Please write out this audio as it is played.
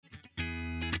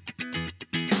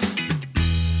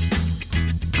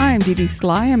Hi, I'm Dee Dee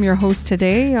Sly. I'm your host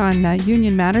today on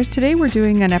Union Matters. Today we're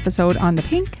doing an episode on the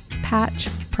Pink Patch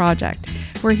Project.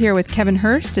 We're here with Kevin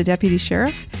Hurst, a deputy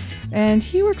sheriff, and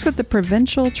he works with the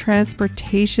Provincial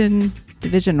Transportation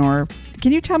Division. Or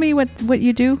can you tell me what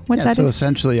you do? So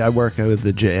essentially I work with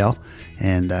the jail,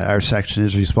 and our section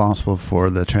is responsible for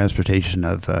the transportation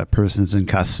of persons in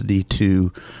custody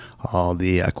to all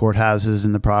the courthouses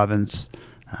in the province,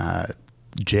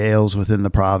 jails within the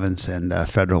province, and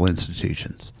federal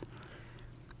institutions.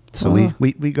 So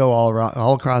we go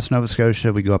all across Nova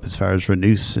Scotia. We go up as far as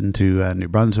Renouse into New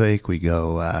Brunswick. We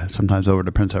go sometimes over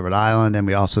to Prince Edward Island, and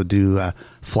we also do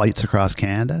flights across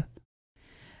Canada.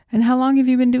 And how long have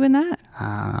you been doing that?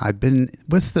 I've been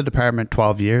with the department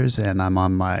 12 years, and I'm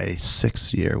on my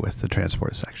 6th year with the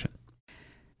transport section.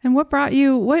 And what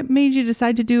made you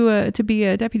decide to be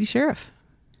a deputy sheriff?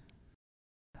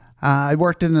 I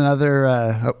worked in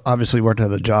obviously worked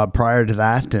at a job prior to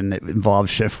that, and it involved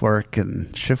shift work,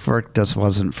 and shift work just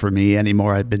wasn't for me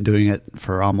anymore. I'd been doing it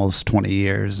for almost 20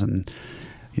 years, and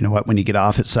you know what, when you get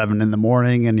off at 7 in the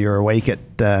morning and you're awake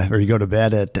or you go to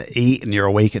bed at 8 and you're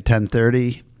awake at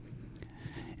 10:30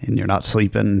 and you're not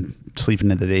sleeping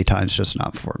in the daytime is just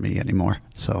not for me anymore.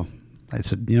 So I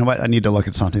said, you know what, I need to look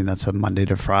at something that's a Monday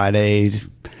to Friday,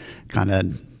 kind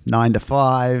of 9 to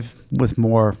 5 with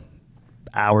more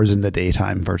hours in the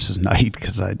daytime versus night,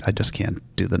 because I just can't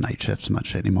do the night shifts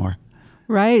much anymore.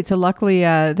 Right. So luckily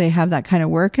they have that kind of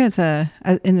work as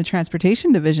in the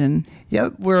transportation division. Yeah,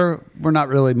 we're not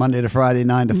really Monday to Friday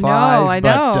 9 to 5. No, I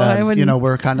know. But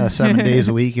we're kind of 7 days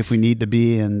a week if we need to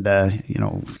be, and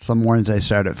some mornings I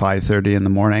start at 5:30 in the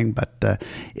morning, but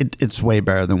it's way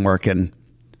better than working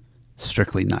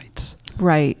strictly nights.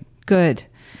 Right. Good.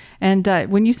 And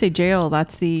when you say jail,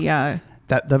 that's the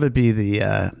That would be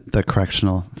the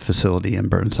correctional facility in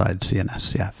Burnside,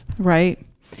 CNSCF. Right.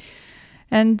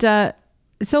 And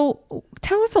so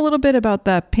tell us a little bit about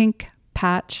the Pink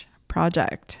Patch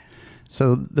Project.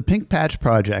 So the Pink Patch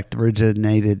Project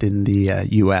originated in the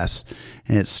U.S.,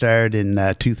 and it started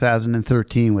in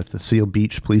 2013 with the Seal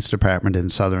Beach Police Department in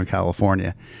Southern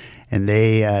California. And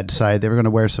they decided they were going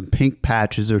to wear some pink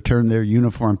patches or turn their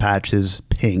uniform patches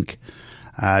pink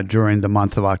during the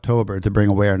month of October to bring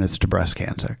awareness to breast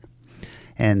cancer.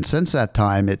 And since that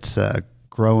time, it's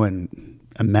grown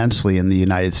immensely in the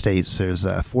United States. There's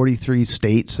 43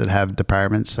 states that have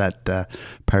departments that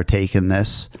partake in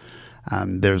this.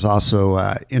 There's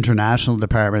also international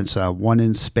departments, one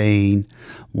in Spain,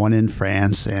 one in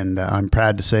France, and I'm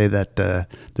proud to say that the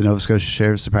Nova Scotia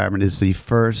Sheriff's Department is the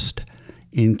first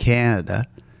in Canada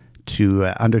to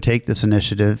undertake this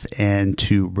initiative and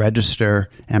to register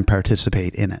and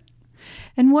participate in it.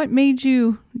 And what made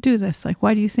you do this? Like,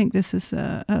 why do you think this is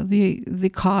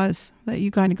the cause that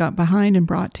you kind of got behind and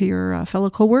brought to your fellow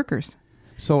co-workers?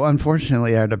 So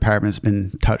unfortunately, our department's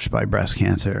been touched by breast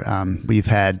cancer. We've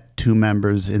had 2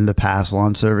 members in the past,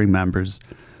 lawn-serving members,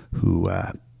 who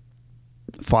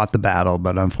fought the battle,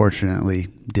 but unfortunately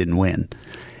didn't win.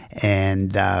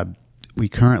 And we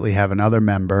currently have another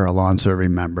member, a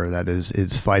lawn-serving member, that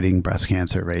is fighting breast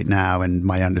cancer right now. And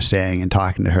my understanding in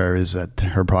talking to her is that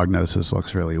her prognosis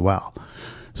looks really well.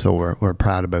 So we're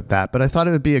proud about that. But I thought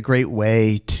it would be a great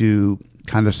way to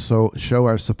kind of show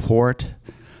our support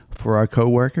for our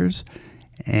coworkers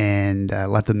and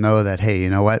let them know that, hey, you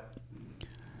know what?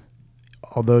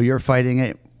 Although you're fighting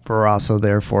it, we're also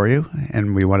there for you,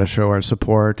 and we want to show our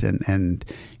support. And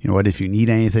you know what? If you need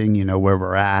anything, you know where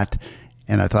we're at.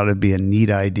 And I thought it'd be a neat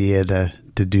idea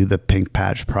to do the Pink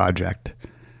Patch Project.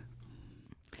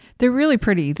 They're really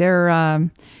pretty. They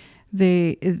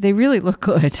really look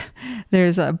good.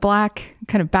 There's a black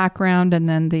kind of background, and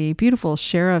then the beautiful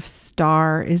sheriff's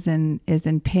star is in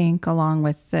pink, along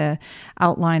with the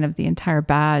outline of the entire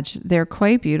badge. They're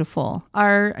quite beautiful.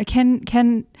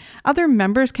 Can other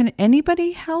members, can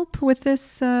anybody help with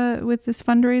this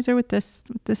fundraiser, with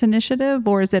this initiative,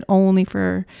 or is it only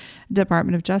for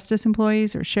Department of Justice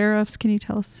employees or sheriffs? Can you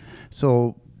tell us?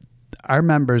 So our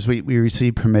members, we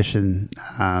received permission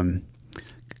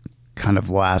kind of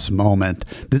last moment.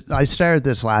 I started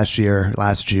this last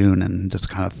June, and just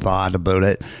kind of thought about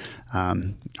it.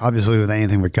 Obviously, with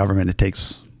anything with government, it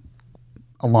takes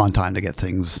a long time to get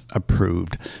things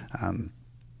approved.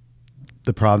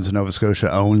 The province of Nova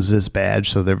Scotia owns this badge,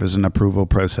 so there was an approval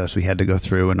process we had to go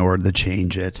through in order to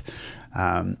change it.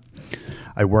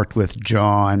 I worked with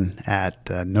John at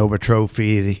Nova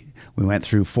Trophy. We went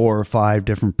through 4 or 5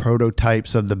 different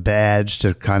prototypes of the badge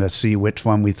to kind of see which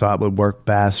one we thought would work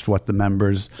best, what the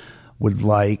members would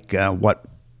like, what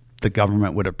the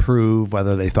government would approve,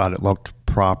 whether they thought it looked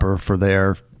proper for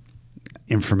their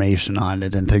information on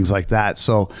it and things like that.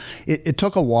 So it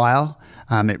took a while.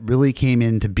 It really came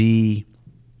in to be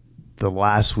the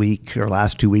last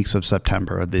 2 weeks of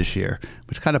September of this year,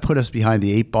 which kind of put us behind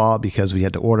the 8 ball because we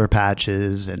had to order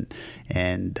patches and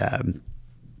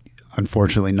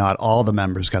unfortunately not all the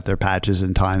members got their patches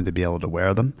in time to be able to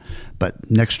wear them.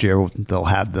 But next year they'll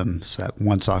have them so that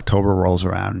once October rolls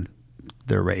around,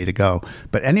 they're ready to go.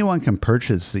 But anyone can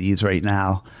purchase these right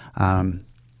now.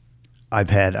 I've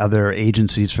had other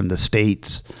agencies from the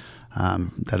States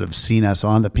that have seen us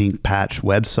on the Pink Patch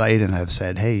website and have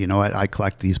said, hey, you know what, I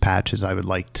collect these patches. I would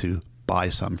like to buy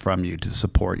some from you to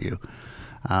support you.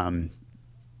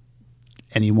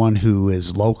 Anyone who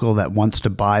is local that wants to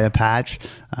buy a patch,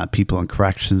 people in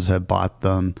corrections have bought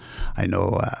them. I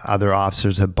know other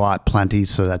officers have bought plenty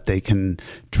so that they can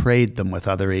trade them with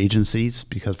other agencies,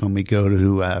 because when we go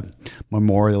to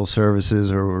memorial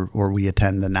services or we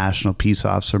attend the National Peace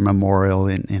Officer Memorial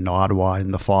in Ottawa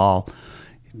in the fall,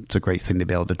 it's a great thing to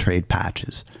be able to trade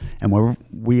patches. And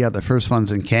we are the first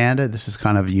ones in Canada. This is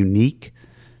kind of unique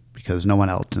because no one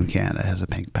else in Canada has a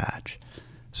pink patch.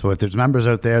 So if there's members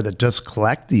out there that just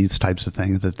collect these types of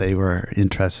things, if they were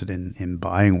interested in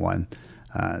buying one,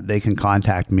 they can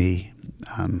contact me.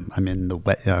 I'm in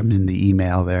the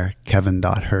email there,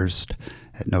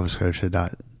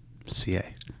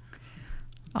 kevin.hurst@novascotia.ca.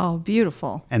 Oh,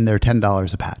 beautiful. And they're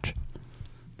 $10 a patch.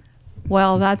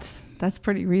 Well, that's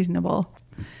pretty reasonable.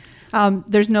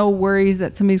 There's no worries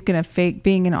that somebody's going to fake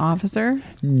being an officer?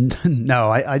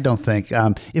 No, I don't think.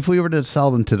 If we were to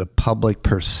sell them to the public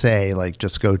per se, like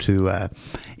just go to,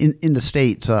 in the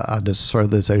States, I'll just throw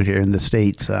this out here, in the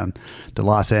States, the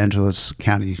Los Angeles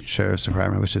County Sheriff's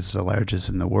Department, which is the largest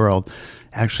in the world,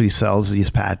 actually sells these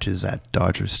patches at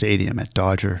Dodger Stadium, at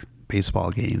Dodger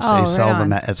baseball games. Oh, they sell right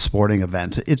them at sporting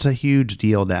events. It's a huge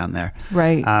deal down there.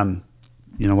 Right.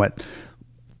 You know what?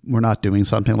 We're not doing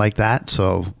something like that,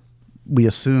 so we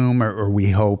assume or we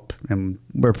hope, and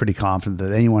we're pretty confident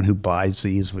that anyone who buys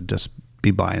these would just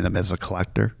be buying them as a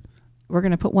collector. We're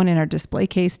going to put one in our display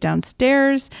case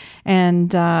downstairs.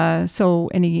 And so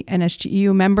any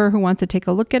NSGEU member who wants to take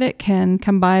a look at it can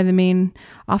come by the main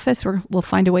office. We'll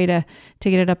find a way to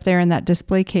get it up there in that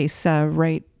display case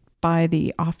right by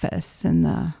the office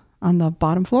and on the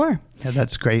bottom floor. Yeah,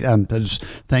 that's great. Just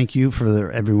thank you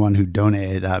for everyone who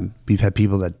donated. We've had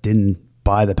people that didn't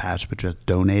buy the patch but just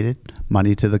donated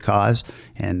money to the cause,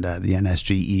 and the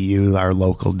NSGEU, our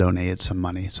local, donated some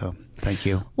money, so thank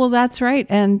you. Well, that's right.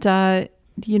 And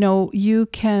you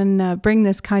can bring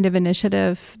this kind of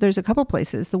initiative. There's a couple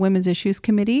places. The Women's Issues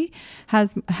Committee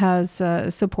has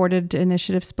supported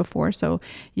initiatives before, so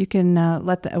you can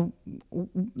let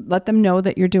them know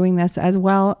that you're doing this, as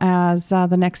well as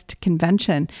the next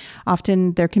convention.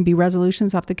 Often there can be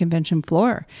resolutions off the convention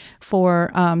floor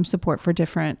for support for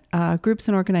different groups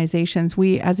and organizations.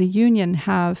 We, as a union,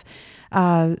 have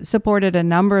supported a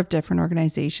number of different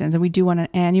organizations, and we do on an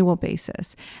annual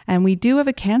basis. And we do have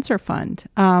a cancer fund,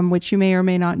 which you may or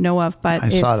may not know of. But I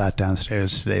saw that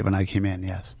downstairs today when I came in,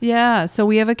 yes. Yeah, so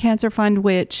we have a cancer fund,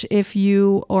 which if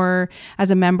you, or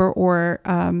as a member or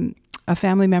a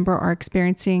family member, are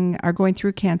going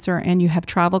through cancer and you have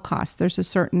travel costs, there's a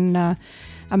certain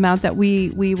amount that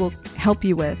we will help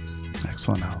you with.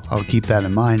 Excellent. I'll keep that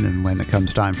in mind, and when it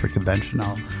comes time for convention,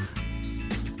 I'll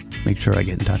make sure I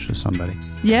get in touch with somebody.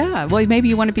 Yeah, well, maybe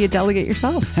you want to be a delegate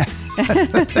yourself.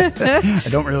 I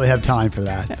don't really have time for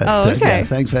that. But, okay.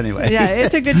 Thanks anyway. Yeah,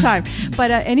 it's a good time.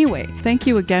 But anyway, thank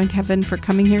you again, Kevin, for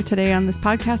coming here today on this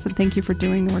podcast, and thank you for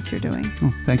doing the work you're doing.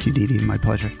 Oh, thank you, Dee Dee. My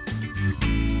pleasure.